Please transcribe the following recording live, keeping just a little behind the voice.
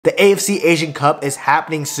The AFC Asian Cup is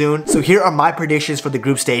happening soon, so here are my predictions for the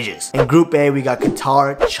group stages. In Group A, we got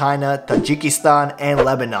Qatar, China, Tajikistan, and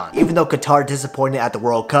Lebanon. Even though Qatar disappointed at the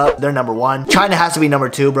World Cup, they're number 1. China has to be number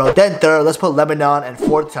 2, bro. Then third, let's put Lebanon, and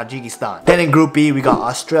fourth, Tajikistan. Then in Group B, we got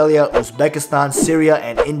Australia, Uzbekistan, Syria,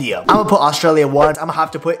 and India. I'm gonna put Australia 1. I'm gonna have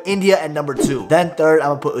to put India at number 2. Then third,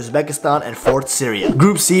 I'm gonna put Uzbekistan, and fourth, Syria.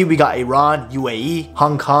 Group C, we got Iran, UAE,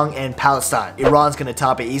 Hong Kong, and Palestine. Iran's gonna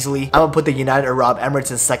top it easily. I'm gonna put the United Arab Emirates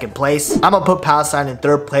in second place. I'm gonna put Palestine in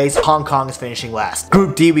third place. Hong Kong is finishing last.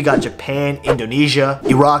 Group D, we got Japan, Indonesia,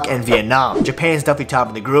 Iraq, and Vietnam. Japan is definitely top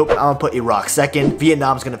of the group. I'm gonna put Iraq second.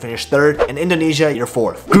 Vietnam's gonna finish third. And Indonesia, you're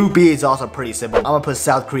fourth. Group B is also pretty simple. I'm gonna put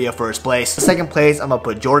South Korea first place. Second place, I'm gonna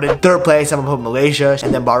put Jordan. Third place, I'm gonna put Malaysia.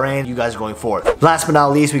 And then Bahrain, you guys are going fourth. Last but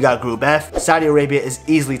not least, we got Group F. Saudi Arabia is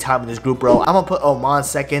easily top in this group, bro. I'm gonna put Oman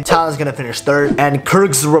second. Thailand's gonna finish third. And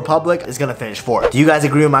Kyrgyz Republic is gonna finish fourth. Do you guys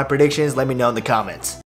agree with my predictions? Let me know in the comments.